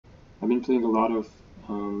I've been playing a lot of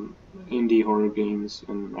indie horror games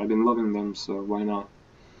and I've been loving them, so why not?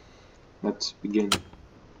 Let's begin.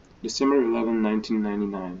 December 11,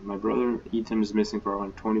 1999. My brother Ethan is missing for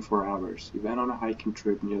around 24 hours. He went on a hiking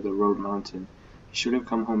trip near the road mountain. He should have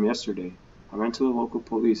come home yesterday. I went to the local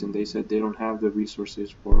police and they said they don't have the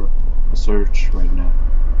resources for a search right now.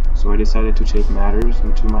 So I decided to take matters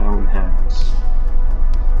into my own hands.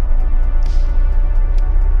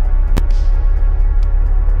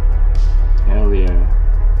 Hell yeah.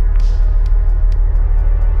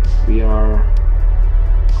 We are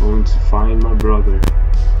going to find my brother.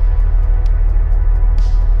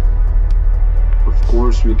 Of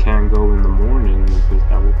course we can't go in the morning because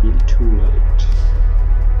that will be too late.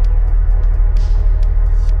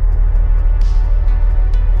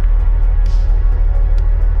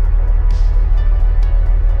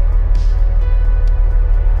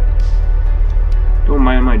 Don't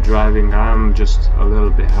mind my driving, I'm just a little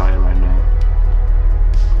bit high right now.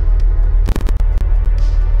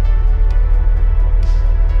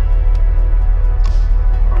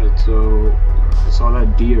 Alright, so I saw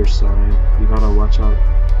that deer sign. You gotta watch out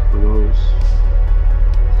for those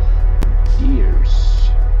deers.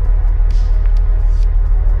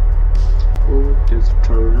 Oh, there's a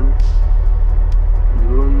turn.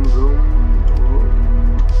 Vroom, vroom,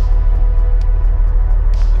 vroom.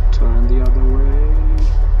 Turn the other way.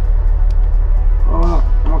 Oh,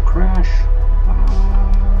 I'm gonna crash.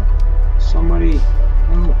 Somebody.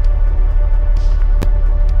 No.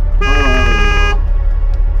 Oh,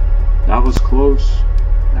 that was close.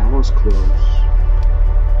 That was close.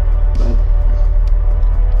 But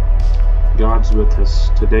God's with us.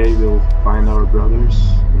 Today we'll find our brothers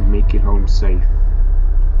and make it home safe.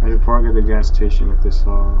 I will park at the gas station if they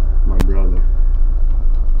saw my brother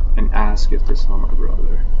and ask if they saw my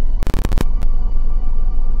brother.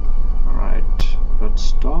 Alright, let's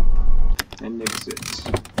stop and exit.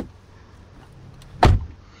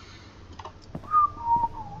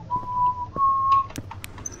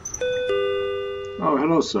 Oh,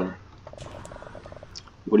 hello, sir.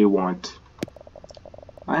 What do you want?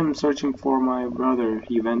 I'm searching for my brother.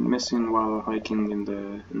 He went missing while hiking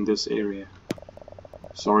in this area.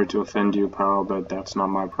 Sorry to offend you, pal, but that's not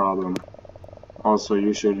my problem. Also,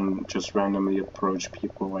 you shouldn't just randomly approach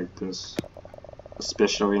people like this,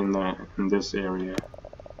 especially in this area.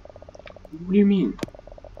 What do you mean?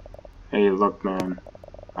 Hey, look, man.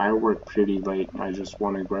 I work pretty late. I just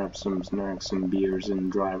want to grab some snacks and beers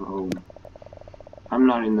and drive home. I'm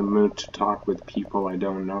not in the mood to talk with people I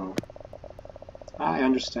don't know. I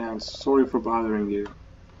understand. Sorry for bothering you.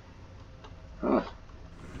 Ugh,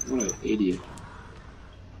 what an idiot.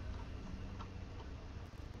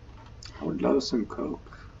 I would love some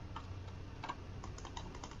Coke.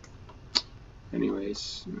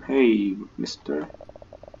 Anyways, hey, mister.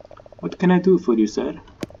 What can I do for you, sir?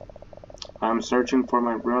 I'm searching for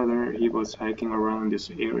my brother. He was hiking around this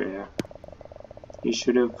area. He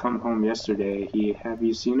should have come home yesterday. Have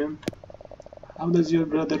you seen him? How does your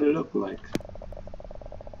brother look like?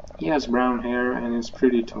 He has brown hair and is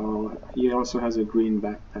pretty tall. He also has a green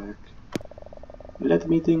backpack. Let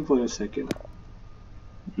me think for a second.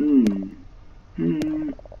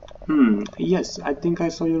 Yes, I think I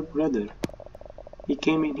saw your brother. He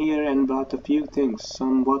came in here and bought a few things,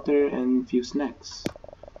 some water and few snacks.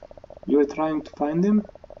 You were trying to find him?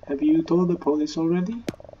 Have you told the police already?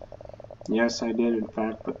 Yes, I did in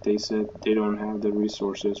fact, but they said they don't have the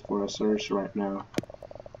resources for a search right now.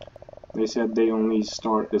 They said they only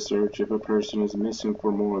start the search if a person is missing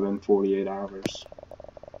for more than 48 hours.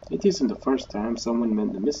 It isn't the first time someone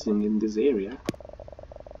went missing in this area.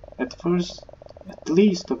 At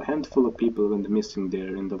least a handful of people went missing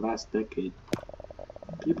there in the last decade.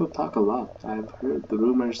 People talk a lot. I've heard the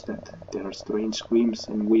rumors that there are strange screams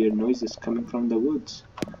and weird noises coming from the woods.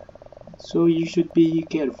 So you should be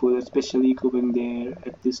careful, especially going there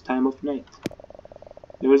at this time of night.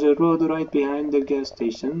 There is a road right behind the gas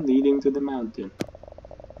station leading to the mountain.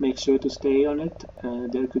 Make sure to stay on it.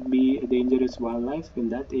 There could be dangerous wildlife in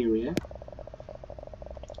that area.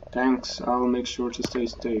 Thanks, I'll make sure to stay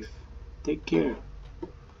safe. Take care.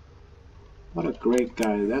 What a great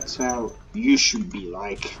guy. That's how you should be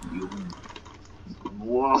like. You.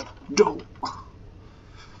 What? Don't.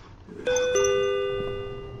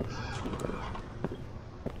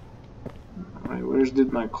 Alright, where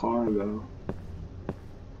did my car go?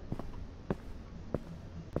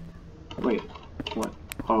 Wait, what?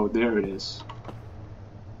 Oh, there it is.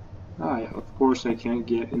 Of course I can't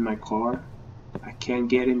get in my car. I can't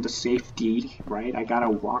get into safety, right? I gotta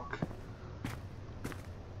walk.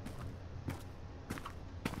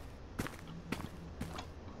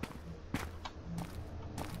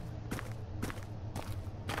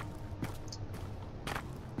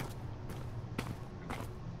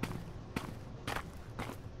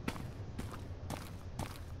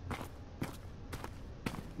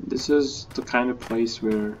 This is the kind of place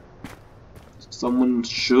where someone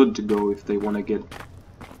should go if they want to get,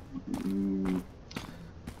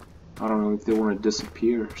 I don't know, if they want to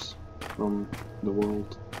disappear from the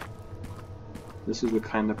world. This is the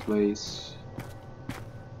kind of place.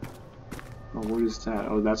 Oh, what is that?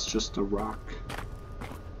 Oh, that's just a rock.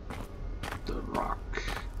 The rock.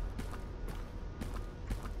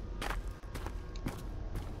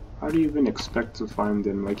 How do you even expect to find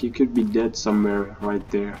them? Like, you could be dead somewhere right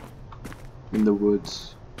there in the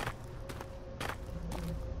woods.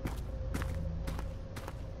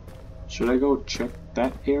 Should I go check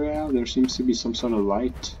that area out? There seems to be some sort of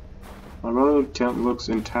light. My road tent looks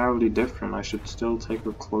entirely different. I should still take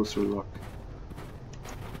a closer look.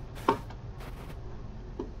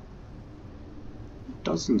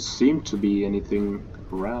 Doesn't seem to be anything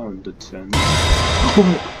around the tent.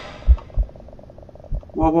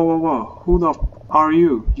 Whoa, whoa, whoa, whoa. Who the f are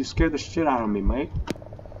you? You scared the shit out of me, mate.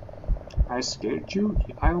 I scared you?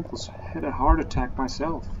 I almost had a heart attack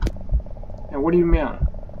myself. And what do you mean?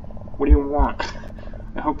 What do you want?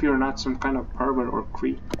 I hope you're not some kind of pervert or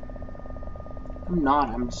creep. I'm not.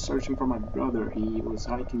 I'm searching for my brother. He was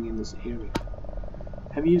hiking in this area.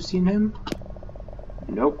 Have you seen him?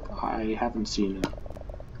 Nope, I haven't seen him.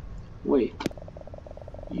 Wait.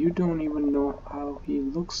 You don't even know how he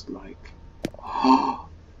looks like.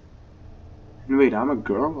 And wait, I'm a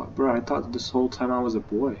girl? Bro, I thought this whole time I was a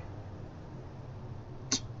boy.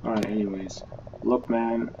 Alright, anyways. Look,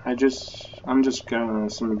 man, I'm just kinda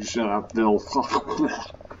some shut up, Bill.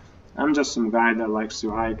 I'm just some guy that likes to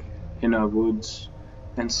hike in the woods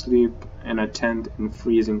and sleep in a tent in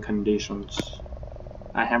freezing conditions.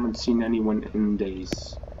 I haven't seen anyone in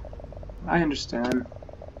days. I understand.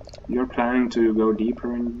 You're planning to go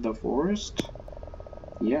deeper in the forest?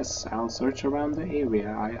 Yes, I'll search around the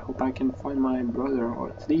area. I hope I can find my brother, or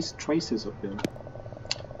at least traces of him.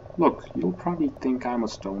 Look, you'll probably think I'm a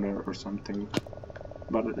stoner or something,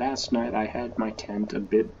 but last night I had my tent a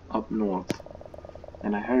bit up north,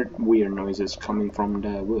 and I heard weird noises coming from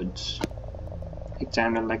the woods. It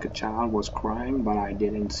sounded like a child was crying, but I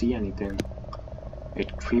didn't see anything.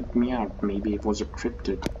 It creeped me out. Maybe it was a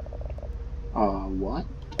cryptid. What?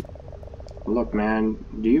 Look, man,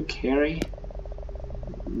 do you carry?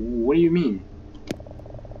 What do you mean?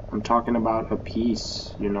 I'm talking about a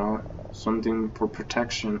piece, you know, something for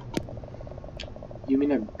protection. You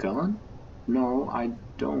mean a gun? No, I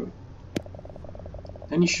don't.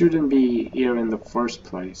 Then you shouldn't be here in the first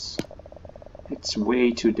place. It's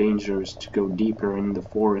way too dangerous to go deeper in the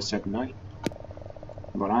forest at night.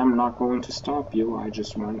 But I'm not going to stop you. I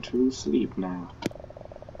just want to sleep now.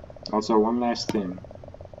 Also, one last thing.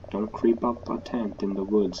 Don't creep up a tent in the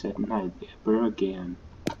woods at night ever again.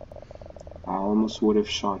 I almost would have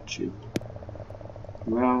shot you.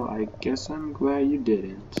 Well, I guess I'm glad you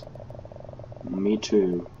didn't. Me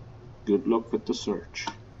too. Good luck with the search.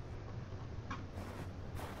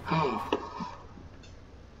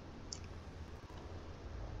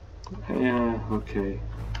 Yeah, okay.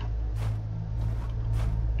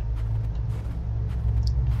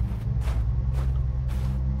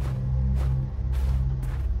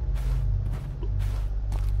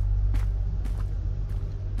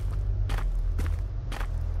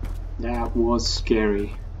 That was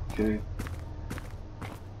scary, okay.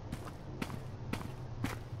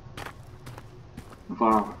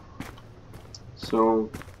 Wow. So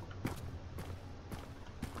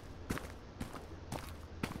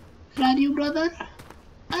That you, brother?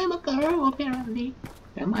 I'm a girl, apparently.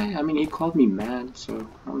 am I? I mean, he called me mad, so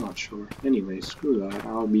I'm not sure. Anyway, screw that.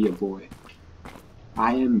 I'll be a boy.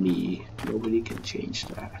 I am me. Nobody can change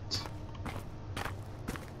that.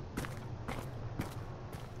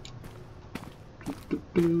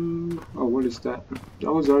 Oh, what is that?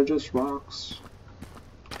 Those are just rocks.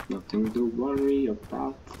 Nothing to worry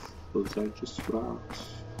about. Those are just rocks.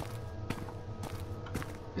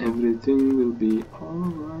 Everything will be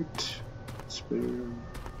alright. Spare.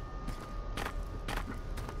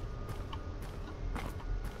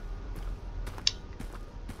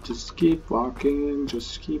 Just keep walking,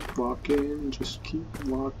 just keep walking, just keep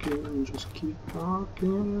walking, just keep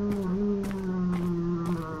walking.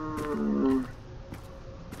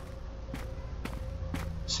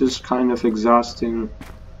 This is kind of exhausting.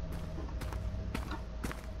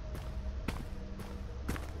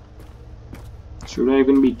 Should I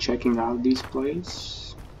even be checking out these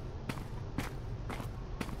places?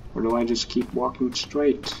 Or do I just keep walking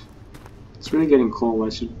straight? It's really getting cold. I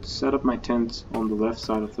should set up my tent on the left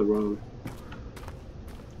side of the road.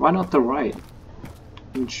 Why not the right?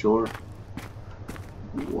 I'm sure.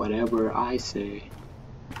 Whatever I say.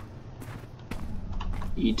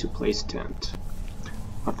 E to place tent.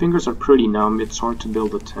 My fingers are pretty numb, it's hard to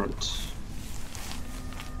build a tent.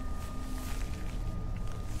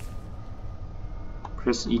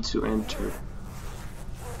 Press E to enter.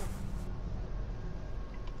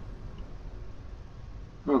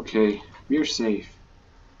 Okay, we're safe.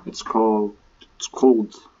 It's cold,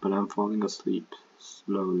 but I'm falling asleep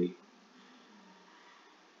slowly.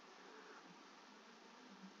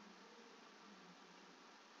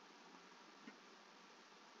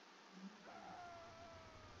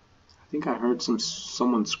 I think I heard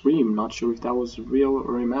someone scream, not sure if that was real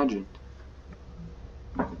or imagined.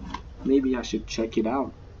 Maybe I should check it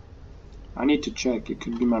out. I need to check, it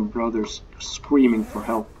could be my brothers screaming for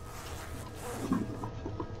help.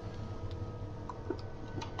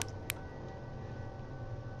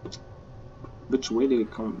 Which way did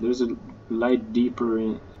it come? There's a light deeper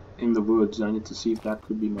in the woods. I need to see if that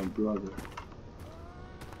could be my brother.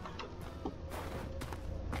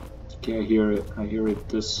 Okay, I hear it. I hear it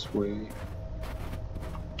this way.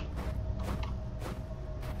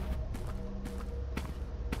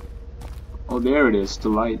 Oh, there it is. The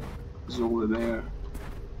light is over there.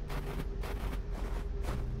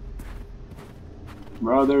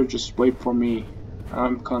 Brother, just wait for me.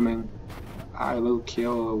 I'm coming. I will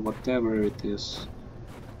kill whatever it is.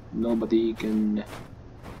 Nobody can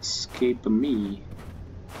escape me.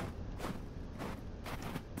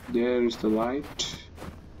 There's the light.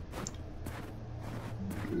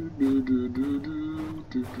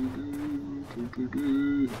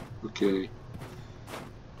 Okay.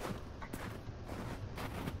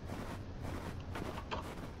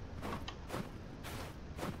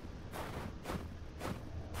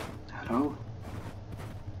 Hello?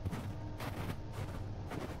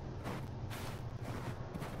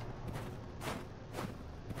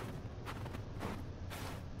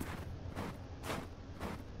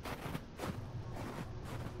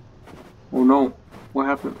 Oh no, what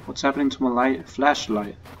happened? What's happening to my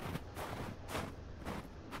flashlight?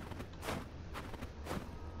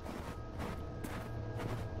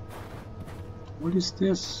 What is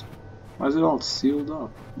this? Why is it all sealed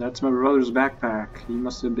up? That's my brother's backpack. He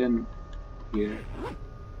must have been here.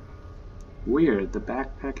 Weird, the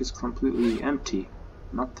backpack is completely empty.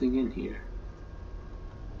 Nothing in here.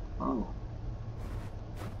 Oh.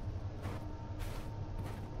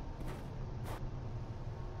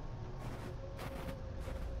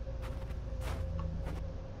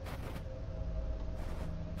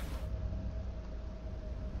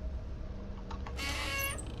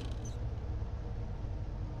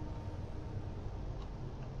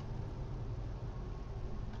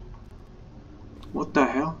 What the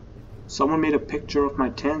hell? Someone made a picture of my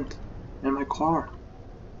tent and my car.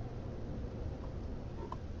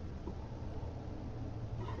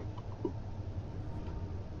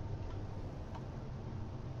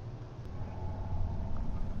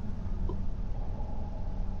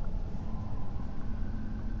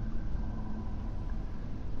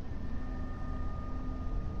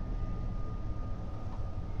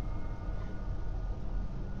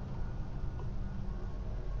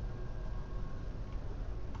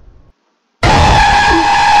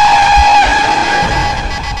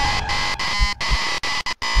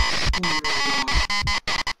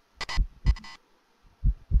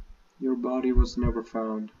 Your body was never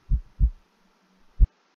found.